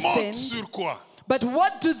mais and ils montent descend. sur quoi? But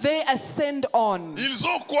what do they ascend on? Ils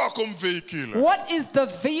ont quoi comme véhicule? What is the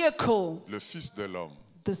vehicle? Le Fils de l'homme,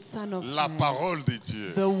 The Son of la Man, parole de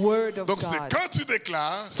Dieu. the Word of Donc c'est God. quand tu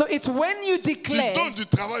déclares, So it's when you tu declare, donnes du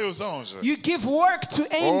travail aux anges. you give work to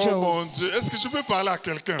Oh mon angels. Dieu, est-ce que je peux parler à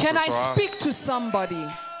quelqu'un Can ce I soir? speak to somebody?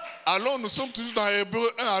 Allons, nous sommes toujours dans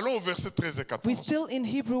Hébreux 1, allons au verset 13 et We're 14. still in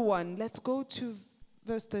Hebrew 1. Let's go to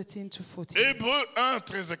verse 13 to 14. Hébreux 1,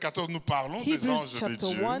 13 et 14, nous parlons des Hebrews anges de chapter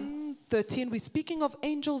Dieu 1, 13, we're speaking of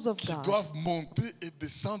angels of qui God doivent monter et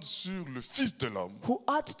descendre sur le Fils de l'homme. who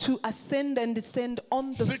ought to ascend and descend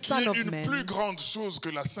on the C'est qu'il y Son a of une plus Man, grande chose que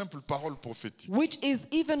la simple parole prophétique. which is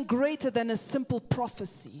even greater than a simple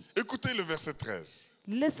prophecy. Écoutez le verset 13.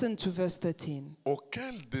 Listen to verse 13.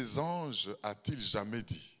 Auquel des anges a-t-il jamais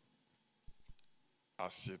dit: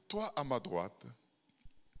 assieds-toi à ma droite,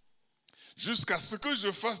 jusqu'à ce que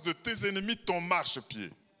je fasse de tes ennemis ton marchepied.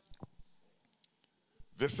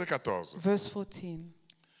 Verset 14. Verse 14.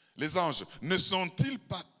 Les anges ne sont-ils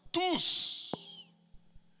pas tous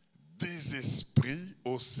des esprits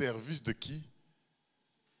au service de qui?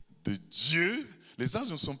 De Dieu. Les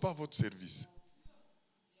anges ne sont pas à votre service.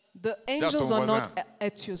 The Dis à ton angels are voisin. not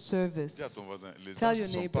at your service. Dis à ton voisin, les Tell anges your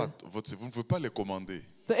ne sont neighbor. pas votre service. Vous ne pouvez pas les commander.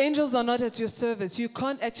 The angels are not at your service. You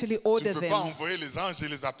can't actually Tu order ne peux them. pas envoyer les anges et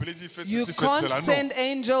les appeler, dire faites You ceci, faites can't cela. Non. send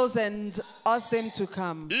angels and ask them to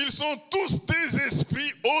come. Ils sont tous des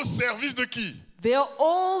esprits au service de qui? They are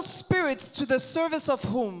all spirits to the service of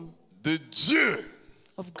whom? De Dieu.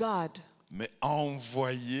 Of God, Mais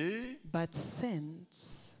envoyés but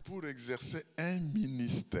sent pour exercer un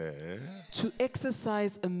ministère to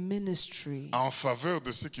exercise a ministry en faveur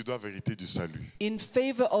de ceux qui doivent hériter du salut. in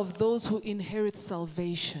favor of those who inherit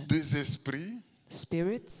salvation. Des esprits au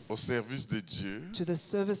Spirits service de Dieu, to the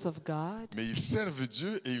service of God, mais ils servent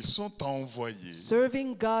Dieu et ils sont envoyés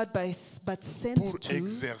serving God but sent pour to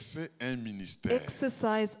exercer un ministère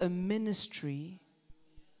exercise a ministry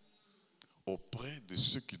auprès de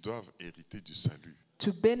ceux qui doivent hériter du salut.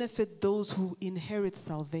 to benefit those who inherit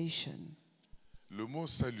salvation. Le mot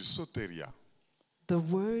salut, soteria, The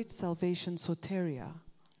word salvation, soteria,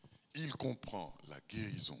 il comprend la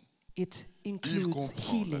guérison, it il includes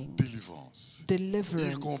comprend la healing, délivrance, il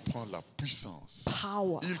comprend la deliverance, puissance,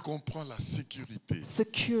 power, il comprend la sécurité,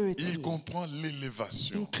 security, il comprend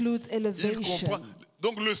l'élévation, includes il elevation. comprend.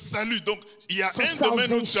 Donc le salut, donc il y a So un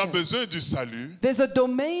domaine où tu as salvation. besoin du salut, There's a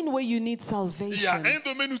domain where you need il y a salvation. un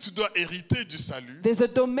domaine où tu dois hériter du salut. There's a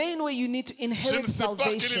domain where you need to Je inherit ne sais pas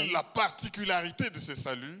quelle salvation. est la particularité de ce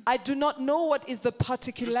salut. I do not know what is the Le salut de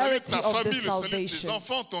particularity ta of famille, this le salut de tes salvation.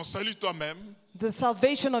 enfants, ton salut toi-même, The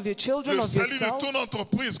salvation of your children, le of salut de yourself, ton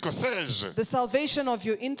entreprise, que sais-je. the salvation of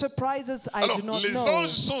your enterprises, I Alors, do not les know. anges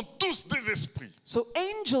sont tous des esprits So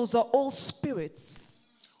angels are all spirits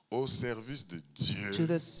au service de to Dieu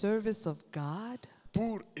the service of God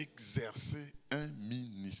pour exercer un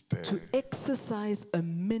ministère to exercise a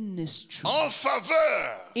ministry en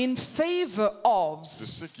faveur in favor of de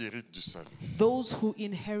ceux qui héritent du salut. those who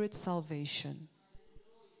inherit salvation.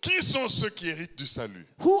 Qui sont ceux qui héritent du salut?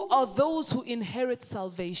 Who are those who inherit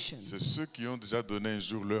salvation? C'est ceux qui ont déjà donné un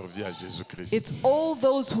jour leur vie à Jésus-Christ. It's all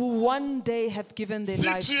those who one day have given their Si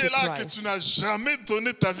life tu to es là que Christ. tu n'as jamais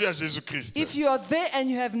donné ta vie à Jésus-Christ, If you are there and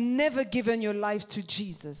you have never given your life to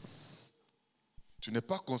Jesus, tu n'es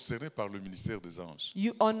pas concerné par le ministère des anges.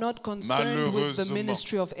 you are not concerned with the Malheureusement.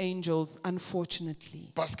 ministry of angels, unfortunately,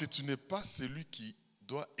 Parce que tu n'es pas celui qui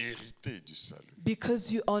doit hériter du salut.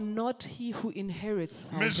 because you are not he who inherits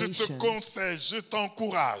Mais je te salvation. conseille, je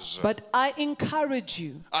t'encourage But I encourage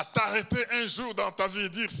you à t'arrêter un jour dans ta vie et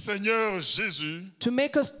dire: Seigneur Jésus, to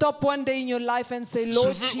make a stop one day in your life and say, je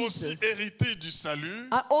Lord veux aussi Jesus, hériter du salut.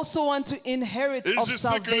 I also want to inherit Et of je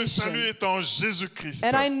sais que le salvation. salut est en Jésus-Christ.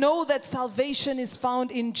 And I know that salvation is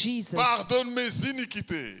found in Jesus. Pardonne mes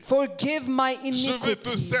iniquités. Forgive my Je vais te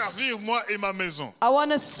iniquities. servir, moi et ma maison. I want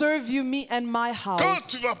to serve you, me and my Quand house.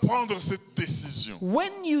 tu vas prendre cette décision, When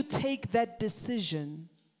you take that decision,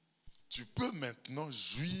 tu peux maintenant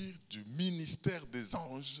jouir du ministère des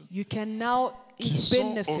anges you can now qui sont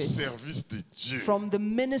au benefit service de Dieu. from the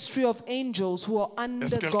ministry of angels who are under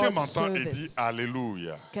Est-ce que quelqu'un God's m'entend et dit service.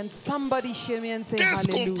 Alléluia? Can somebody hear me and say Qu'est-ce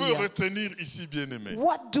qu'on peut hallelujah? retenir ici, bien-aimé?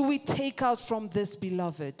 What do we take out from this,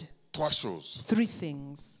 beloved? 3 choses. 3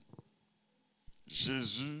 things.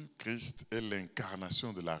 Jésus-Christ est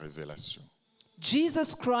l'incarnation de la révélation.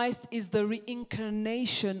 Jesus Christ is the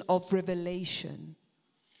reincarnation of revelation.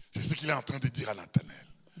 C'est ce qu'il est en train de dire à Nathanaël.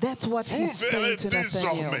 That's what Vous he's verrez saying to Nathanael.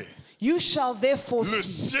 désormais You shall therefore Le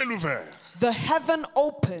see ciel ouvert, the heaven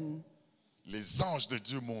open les anges de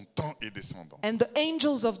Dieu montant et descendant. and the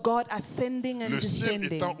angels of God ascending and Le ciel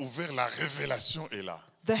descending. étant ouvert, la révélation est là.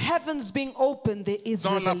 The heavens being open, there is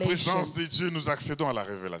Dans la revelation. présence de Dieu, nous accédons à la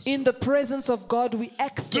révélation. In the presence of God, we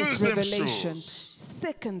access Deuxième revelation. chose.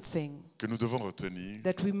 Second thing Que nous devons retenir,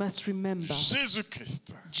 that we must remember,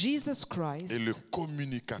 Jésus-Christ Jesus est Christ le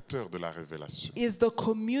communicateur de la révélation. is the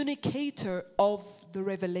communicator of the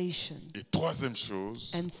revelation. Et troisième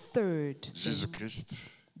chose, And third thing, Jésus-Christ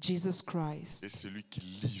Jesus Christ est celui qui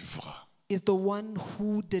livre is the one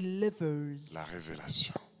who delivers la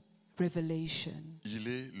révélation. revelation. Il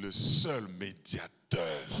est le seul médiateur.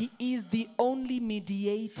 He is the only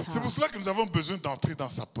mediator. C'est pour cela que nous avons besoin d'entrer dans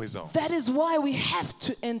sa présence. That is why we have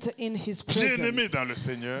to enter in His Bien-aimé presence. dans le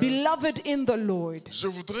Seigneur, Beloved in the Lord, je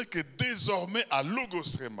voudrais que désormais à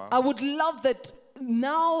Logos Rema, I would love that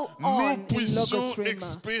now on nous in puissions Logos Rema,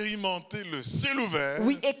 expérimenter le ciel ouvert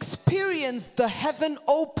we experience the heaven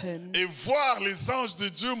open et voir les anges de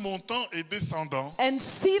Dieu montant et descendant, and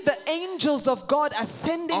see the angels of God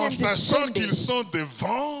ascending en and sachant descending, qu'ils sont des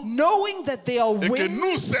vents knowing that they are et que nous,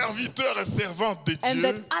 wings, serviteurs et servantes de and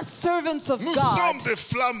that Dieu, as servants of nous sommes God, des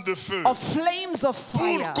flammes de feu of flames of pour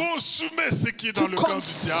fire, consumer ce qui est dans to le camp du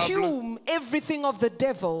diable consume everything of the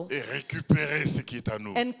devil et récupérer ce qui est à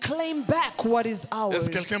nous. and claim back what is ours. Est-ce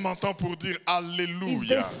que quelqu'un m'entend pour dire Is there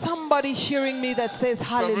Alléluia? somebody hearing me that says Vous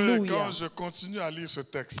savez, hallelujah? quand je continue à lire ce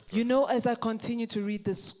texte, You know, as I continue to read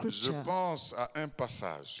this je scripture, pense à un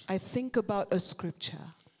passage. I think about a scripture.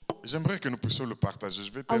 J'aimerais que nous puissions le partager.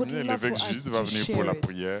 Je vais I would terminer. love L'évêque for us Judith to va venir pour share la it.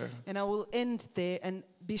 prière. And I will end there, and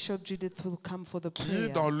Bishop Judith will come for the Qui est prayer.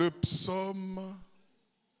 dans le psaume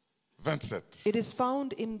 27. It is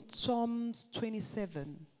found in Psalms 27.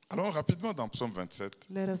 Allons rapidement dans psaume 27.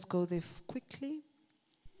 Let us go there quickly.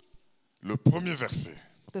 Le premier verset.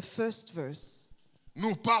 The first verse.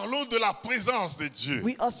 Nous parlons de la présence de Dieu.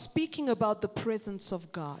 We are speaking about the presence of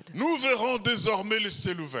God. Nous verrons désormais le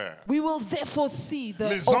ciel ouvert. We will therefore see the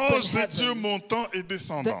Les open anges de Dieu heaven, montant et the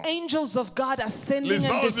descendant. angels of God ascending Les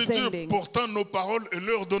and anges de Dieu descending, portant nos paroles et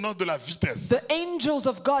leur donnant de la vitesse. the angels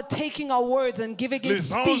of God taking our words and giving it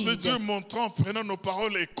Les anges de Dieu speed, montant, prenant nos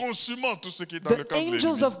paroles et consumant tout ce qui est dans le the camp de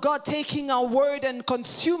angels l'ennemi. of God taking our word and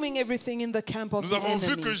consuming everything in the camp of Nous the avons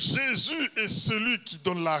vu que enemy. Jésus est celui qui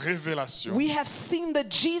donne la révélation. We have seen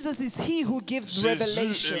that Jesus is He who gives Jésus est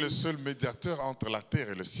revelation. le seul médiateur entre la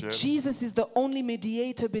terre et le ciel. Jesus is the only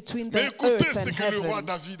mediator between Mais the écoutez earth ce and que le roi heaven.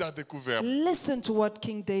 David a découvert. Listen to what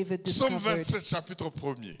King David Psaume discovered. 27, chapitre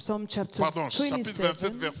 1er. Psalm chapter Pardon, chapitre 27,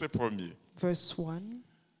 27, verset 1er. verse 1.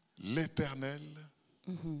 L'Éternel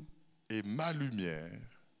est ma lumière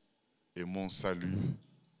et mon salut.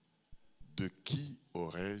 De qui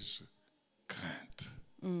aurais-je crainte?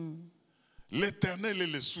 L'Éternel est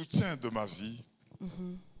le soutien de ma vie.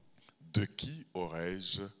 De qui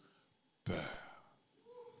aurais-je peur?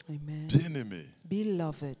 Amen. Bien-aimé,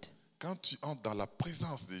 Beloved, quand tu entres dans la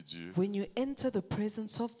présence de Dieu, when you enter the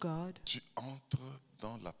presence of God, tu entres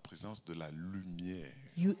dans la présence de la lumière.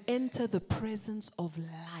 you enter the presence of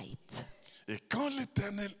light. Et quand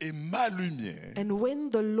l'Éternel est ma lumière, And when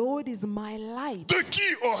the Lord is my light, de qui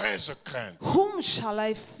aurais-je crainte? whom shall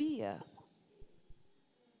I fear?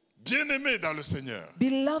 Bien-aimé dans le Seigneur,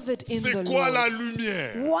 Beloved in c'est the quoi Lord. la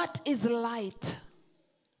lumière? What is light?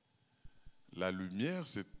 La lumière,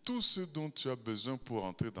 c'est tout ce dont tu as besoin pour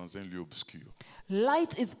entrer dans un lieu obscur.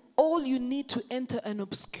 Light is all you need to enter an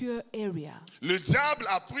obscure area. Le diable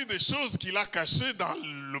a pris des choses qu'il a cachées dans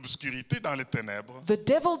l'obscurité, dans les ténèbres. The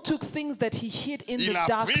devil took things that he hid in Il the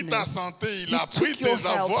a pris ta darkness. santé, il He a pris took your tes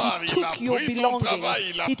health, avoirs, he il a took your pris ton belongings, travail,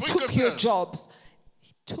 il a he pris took que your sais-je. jobs.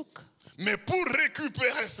 He took. Mais pour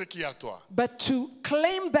récupérer ce qui est à toi, But to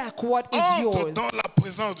claim back what is entre yours, dans la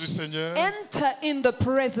présence du Seigneur enter in the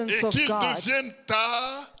presence et of qu'il God, devienne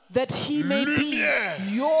ta... that he may lumière.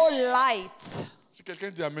 be your light. Si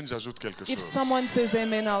quelqu'un dit Amen, j'ajoute quelque If chose. someone says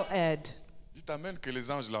amen, I'll add. Dites Amen que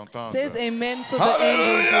les anges l'entendent. Says amen so the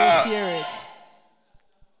Hallelujah. angels will hear it.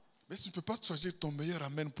 Mais tu ne peux pas choisir ton meilleur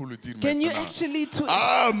Amen pour le dire Can you maintenant. actually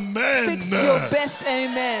Amen. fix your best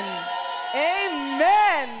amen?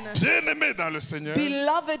 Amen. Bien-aimé dans le Seigneur,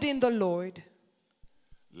 Beloved in the Lord,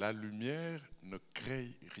 la lumière ne crée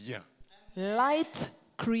rien. light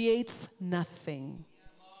creates nothing,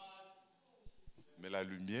 Mais la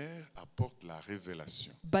lumière apporte la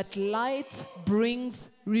révélation. but light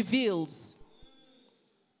reveals.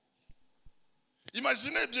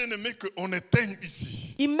 Imaginez, bien-aimé, qu'on éteigne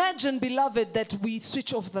ici. Imagine, beloved, that we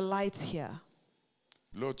switch off the lights here.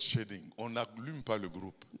 Load shedding, on n'allume pas le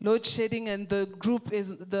groupe. Load shedding and the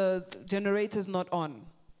generator is not on.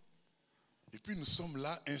 Et puis nous sommes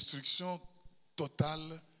là, instruction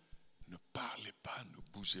totale, ne parlez pas, ne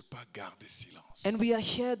bougez pas, gardez silence. And we are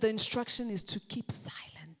here, the instruction is to keep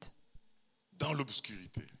silent Dans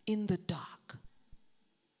l'obscurité. in the dark.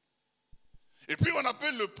 Et puis on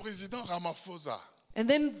appelle le président Ramaphosa. And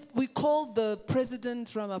then we call the President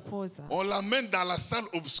Ramaphosa. On l'amène dans la salle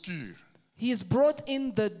obscure. He is brought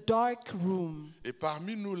in the dark room. Et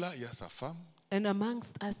parmi nous là, il y a sa femme, And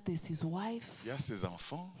amongst us, there's his wife, il y a ses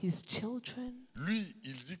enfants. his children. Lui,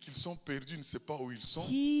 il dit qu'ils sont perdus, il ne sait pas où ils sont.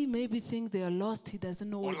 He maybe think they are lost. He doesn't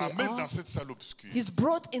know On where they l'amène are. dans cette salle obscure. He's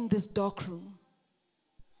brought in this dark room.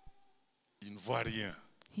 Il ne voit rien.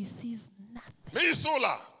 He sees nothing. Mais ils sont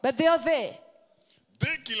là. But they are there.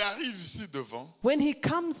 Dès qu'il arrive ici devant, When he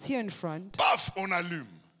comes here in front, paf, on allume.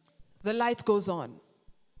 the light goes on.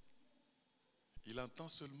 Il entend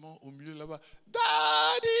seulement au milieu là-bas,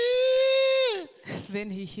 Daddy! Then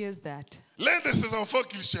he hears that. L'un de ses enfants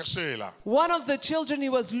qu'il cherchait est là. One of the children he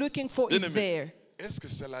was looking for is Bien-aimé, there. est-ce que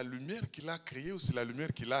c'est la lumière qu'il a créée ou c'est la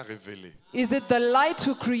lumière qu'il a révélée? Is it the light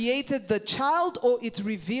who created the child or it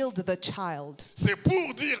revealed the child? C'est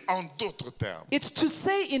pour dire en d'autres termes. It's to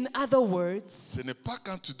say in other words, Ce n'est pas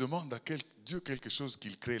quand tu demandes à Dieu quelque chose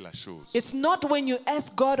qu'il crée la chose. it's not when you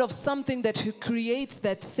ask God of something that he creates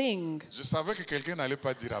that thing. Je savais que quelqu'un n'allait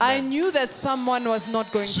pas dire I amen. knew that someone was not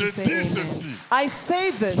going Je to say dis amen. ceci. I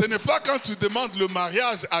say Ce n'est this. pas quand tu demandes le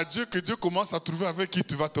mariage à Dieu que Dieu commence à trouver avec qui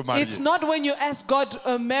tu vas te marier. It's not when you ask God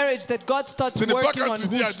a marriage that God starts Ce n'est pas working quand on tu who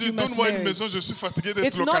dis à Dieu, you must donne-moi une marry. maison, je suis fatigué d'être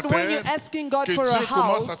It's not when you're locataire, asking God que for Dieu a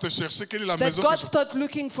commence à te house chercher. Quelle est la that maison God que je... starts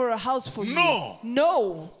looking for a house for you. Non.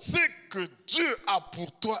 No. C'est que Dieu a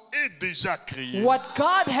pour toi est déjà créé. What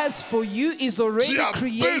God has for you is already Tu as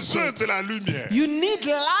besoin created. de la lumière. You need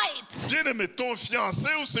light. Bien-aimé, ton fiancé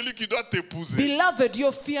ou celui qui doit t'épouser, Beloved,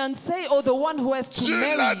 your fiancé or the one who has to Dieu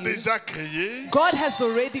l'a marry you, déjà créé. God has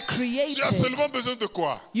already Tu as created. seulement besoin de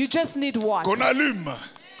quoi? You just need what? Qu'on allume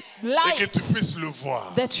et que tu Light puisses le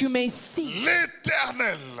voir. that you may see.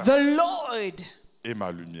 L'Éternel The Lord est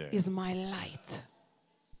ma lumière. is my light.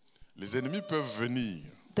 Les ennemis peuvent venir,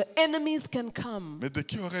 The enemies can come, mais de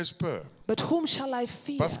qui aurais-je peur? but whom shall I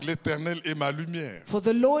fear? Parce que l'Éternel est ma lumière. For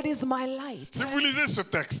the Lord is my light. Si vous lisez ce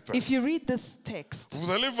texte, If you read this text, vous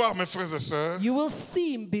allez voir, mes frères et sœurs, you will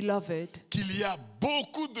see, beloved, qu'il y a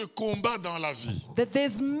beaucoup de combats dans la vie. that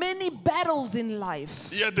there's many battles in life.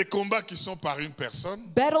 Il y a des combats qui sont par une personne.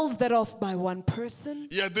 Battles that are by one person,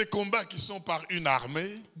 Il y a des combats qui sont par une armée.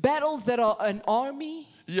 battles that are an army,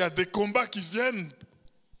 Il y a des combats qui viennent.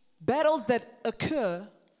 battles that occur,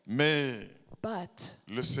 Mais but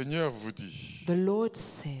le Seigneur vous dit, the Lord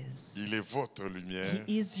says, il est votre lumière.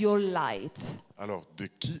 He is your light. Alors, de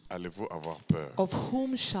qui allez-vous avoir peur? Of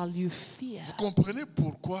whom shall you fear? Vous comprenez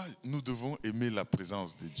pourquoi nous devons aimer la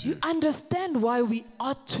présence de You Dieu? understand why we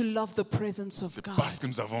ought to love the presence of C'est God? parce que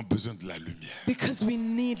nous avons besoin de la lumière. Because we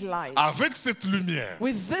need light. Avec cette lumière,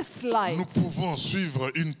 With this nous light, pouvons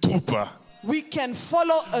suivre une troupe. we can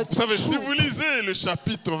follow a Vous savez, si troop. vous lisez le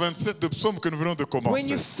chapitre 27 de Psaume que nous venons de When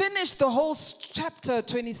you commencer, finish the whole chapter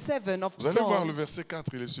 27 of vous allez voir le Psalms, verset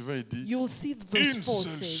 4 et le suivant, il dit, you will see verse une 4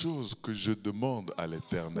 seule says, chose que je demande à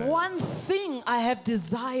l'Éternel, one thing I have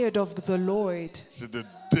desired of the Lord c'est de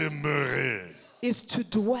demeurer is to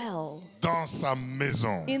dwell dans sa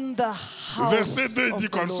maison. in the Le house verset 2 of dit, the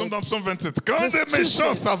quand nous sommes Lord. dans Psaume 27, quand Verse des 2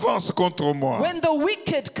 méchants says, s'avancent contre moi When the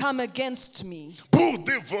wicked come against me pour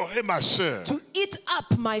dévorer ma chair, to eat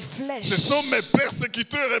up my flesh, ce sont mes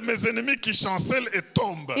persécuteurs et mes ennemis qui chancellent et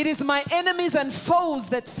tombent. it is my enemies and foes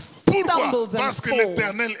that Pourquoi? stumbles and Parce que fall.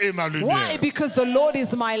 l'Éternel est ma Why? lumière. Because the Lord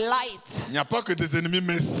is my light. Il n'y a pas que des ennemis,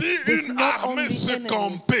 mais si There's une not armée only se enemies,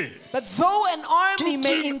 campait, but though an army toute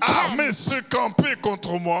may une encamp, armée se campait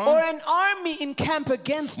contre or moi, an army encamp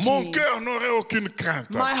against mon me, cœur n'aurait aucune crainte.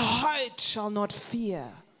 my heart shall not fear.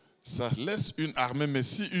 Ça laisse une armée, mais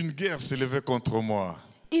si une guerre s'élevait contre moi,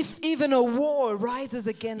 If even a war rises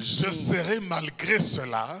against je me, serai malgré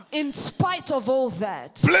cela in spite of all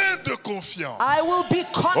that, plein de confiance. I will be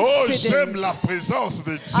Oh, j'aime confident. la présence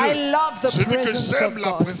de Dieu. I love the Je dis que presence j'aime of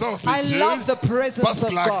la God. présence de I Dieu love the presence parce of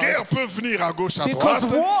que la God. guerre peut venir à gauche, à Because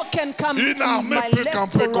droite. war can come Une in armée my peut left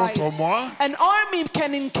camper or right. contre moi. An army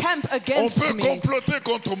can encamp On against peut me. comploter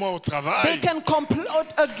contre moi au They travail. can complot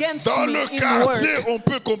against Dans me le in quartier, work. on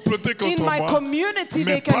peut comploter In contre my moi. community,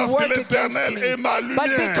 Mais they can parce que work against l'Éternel est ma me. But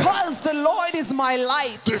lumière. because the Lord is my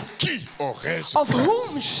light, De qui aurais-je of crainte?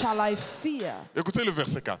 whom shall I fear? Écoutez le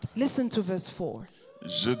verset 4. Listen to verse 4.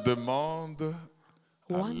 Je demande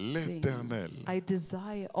à One thing l'Éternel I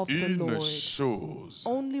desire of the une Lord, chose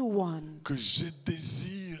only one que je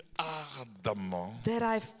désire ardemment. that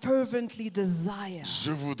I fervently desire.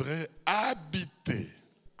 Je voudrais habiter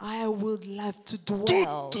I would love to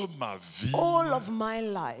dwell toute ma vie all of my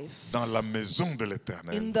life dans la maison de in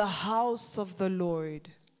l'Éternel the house of the Lord,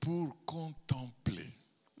 pour contempler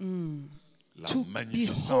la to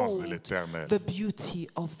magnificence de behold l'Éternel the beauty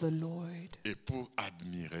of the Lord et pour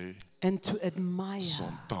admirer and to admire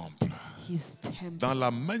son temple. his temple. Dans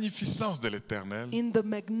la magnificence de l'Éternel, In the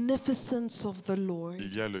magnificence of the Lord,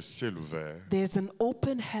 il y a le ciel ouvert there's an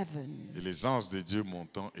open heaven, et les anges de Dieu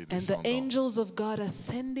montant et and the descendant. angels of God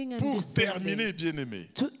ascending and Pour terminer, descending. bien-aimés,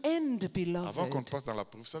 To end, avant qu'on beloved. passe dans la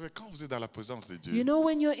vous savez, quand vous êtes dans la présence de Dieu, You know,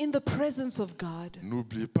 when you're in the presence of God,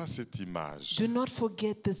 n'oubliez pas cette image do not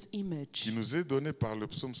forget this qui image nous est donnée par le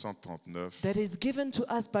psaume 139, that is given to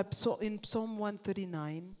us by in Psalm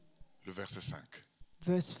 139, le verset 5.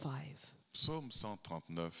 verse 5. Psaume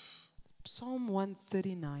 139. Psalm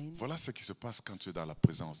 139. Voilà ce qui se passe quand tu es dans la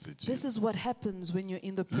présence de Dieu. This is what happens when you're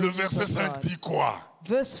in the Le presence verset of 5 God. dit quoi?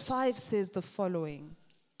 Verse 5 says the following.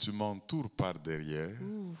 Tu m'entoures par derrière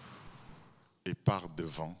et par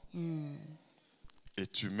devant et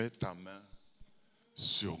tu mets ta main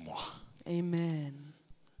sur moi. Amen.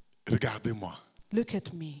 Regardez-moi. Look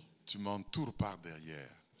at me. Tu m'entoures par derrière.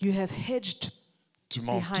 You have hedged Tu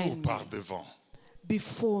m'entoures Behind par me. devant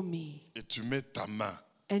before me, et tu mets ta main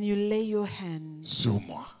and you lay your hands sur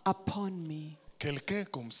moi. upon me. Quelqu'un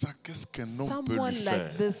comme ça, qu'est-ce qu'un homme peut Someone lui like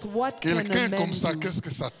faire? this, what can a Quelqu'un man comme ça, do? qu'est-ce que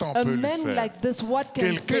Satan A peut lui man faire? like this, what can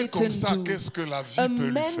Quelqu'un comme ça, Satan do? qu'est-ce que la vie A peut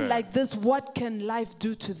lui man faire? like this, what can life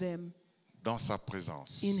do to them? Dans sa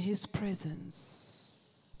présence, In his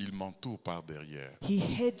presence, il m'entoure par derrière. he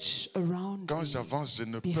hedge around Quand me. j'avance, je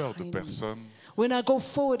n'ai peur de behind me. personne. When I go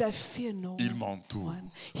forward, I fear no Il m'entoure. one.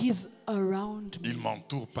 He's around Il me.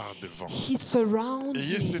 m'entoure par devant. He surrounds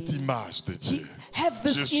Ayez cette me. image de He, Dieu. have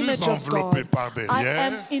Je this suis image of enveloppé God. par I derrière.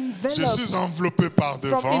 am Je enveloped suis enveloppé par from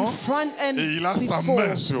in devant. front and Et il a sa before.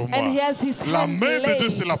 main sur moi. And he has his La hand main de Dieu,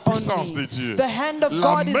 c'est la laid puissance on de me. Dieu. The hand of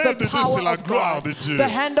La God is main the de Dieu, power c'est la of gloire God. de Dieu. The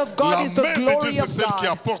hand of God La is main the de Dieu, glory c'est of celle qui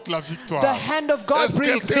God. apporte la victoire. The hand of God Est-ce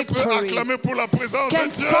brings quelqu'un peut victory. acclamer pour la présence Can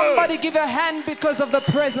de Dieu? somebody give a hand because of the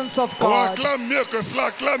presence of Oh, God? acclame mieux que cela,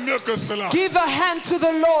 acclame mieux que cela. Give a hand to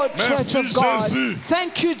the Lord, Merci, Church of God. Jésus.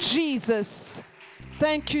 Thank you, Jesus.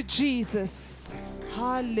 Thank you, Jesus.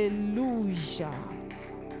 Hallelujah.